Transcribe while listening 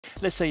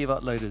Let's say you've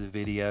uploaded the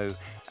video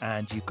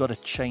and you've got to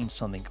change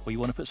something, or you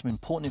want to put some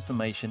important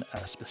information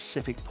at a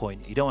specific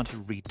point. You don't want to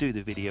redo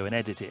the video and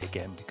edit it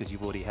again because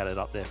you've already had it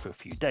up there for a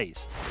few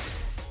days.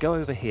 Go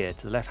over here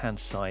to the left hand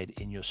side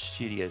in your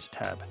Studios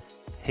tab,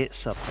 hit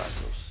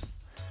Subtitles.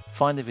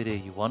 Find the video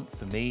you want.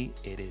 For me,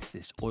 it is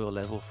this oil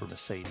level for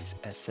Mercedes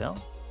SL.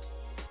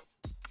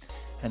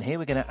 And here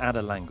we're going to add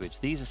a language.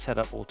 These are set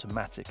up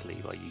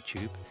automatically by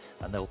YouTube,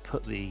 and they'll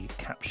put the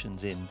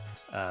captions in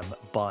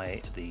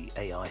by the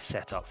AI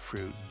setup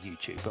through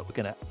YouTube. But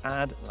we're going to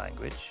add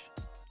language,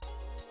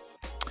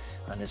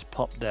 and let's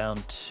pop down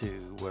to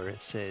where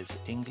it says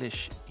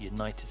English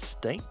United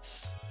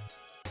States.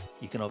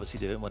 You can obviously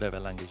do it in whatever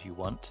language you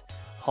want.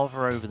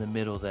 Hover over the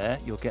middle there,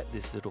 you'll get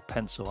this little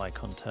pencil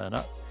icon turn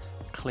up.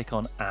 Click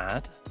on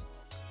Add,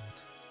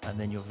 and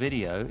then your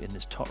video in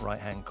this top right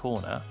hand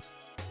corner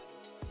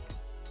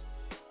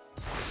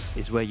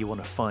is where you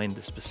want to find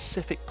the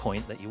specific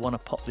point that you want to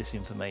pop this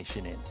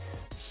information in.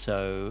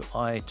 So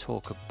I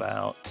talk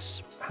about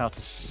how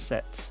to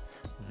set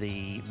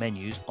the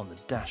menus on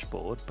the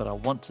dashboard, but I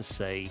want to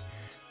say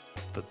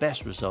for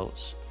best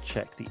results,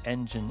 check the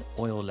engine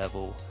oil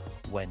level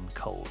when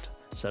cold.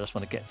 So I just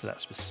want to get to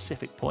that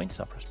specific point,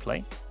 so I press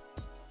play.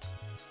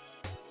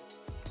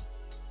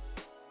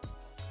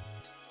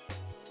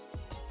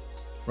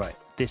 Right,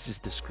 this is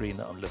the screen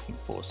that I'm looking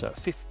for. So at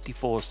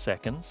 54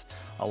 seconds,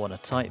 I want to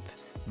type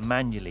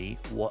manually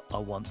what I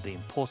want the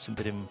important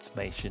bit of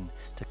information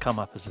to come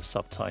up as a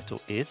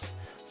subtitle is.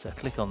 So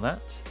click on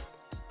that.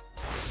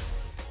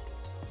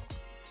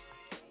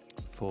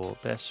 For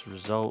best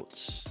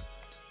results,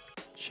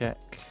 check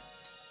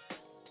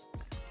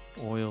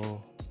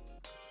oil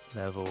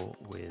level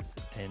with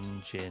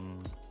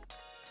engine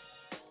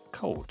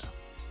cold.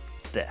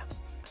 There.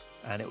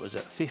 And it was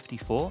at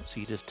 54, so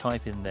you just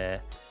type in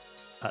there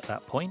at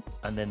that point,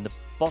 and then the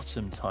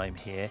bottom time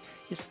here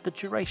is the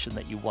duration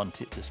that you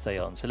want it to stay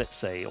on. So let's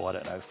say, oh, I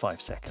don't know,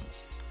 5 seconds.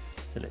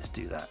 So let's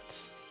do that.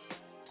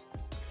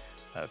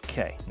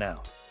 Okay,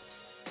 now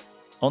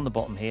on the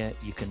bottom here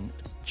you can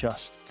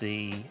adjust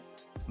the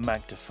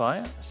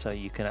magnifier so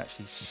you can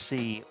actually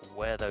see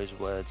where those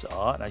words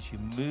are, and as you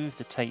move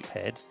the tape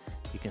head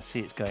you can see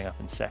it's going up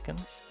in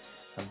seconds,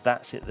 and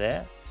that's it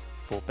there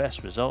for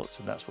best results,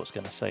 and that's what's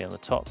going to say on the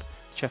top,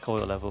 check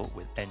oil level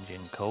with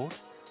engine cold.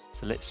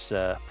 So let's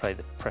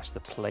press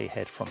the play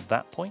head from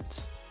that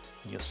point,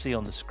 and you'll see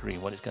on the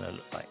screen what it's going to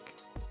look like.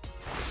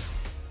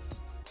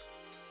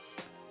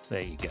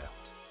 There you go.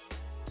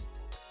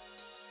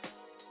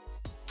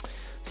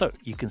 So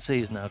you can see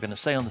it's now going to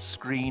say on the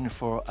screen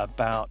for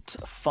about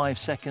 5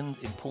 seconds.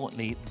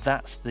 Importantly,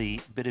 that's the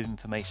bit of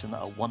information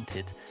that I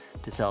wanted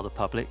to tell the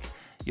public.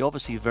 You're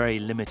obviously very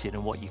limited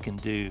in what you can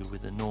do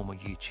with the normal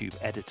YouTube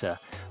editor,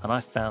 and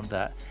I found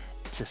that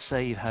to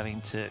save having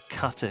to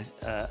cut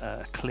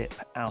a clip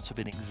out of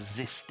an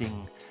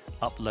existing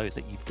upload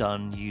that you've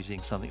done using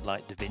something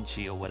like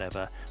DaVinci or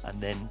whatever,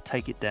 and then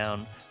take it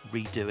down,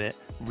 redo it,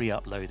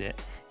 re-upload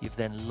it, you've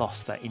then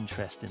lost that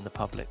interest in the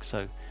public.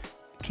 So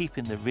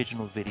keeping the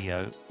original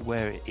video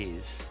where it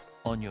is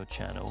on your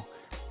channel,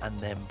 and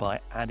then by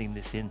adding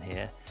this in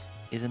here,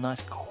 is a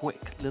nice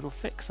quick little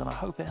fix, and I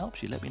hope it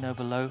helps you. Let me know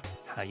below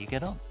how you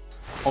get on.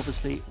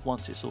 Obviously,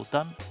 once it's all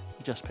done,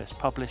 you just press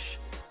publish,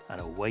 and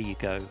away you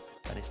go,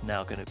 and it's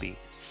now going to be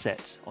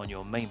set on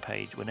your main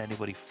page when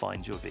anybody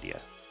finds your video.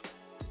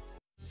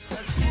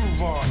 Let's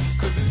move on,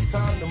 'cause it's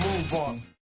time to move on.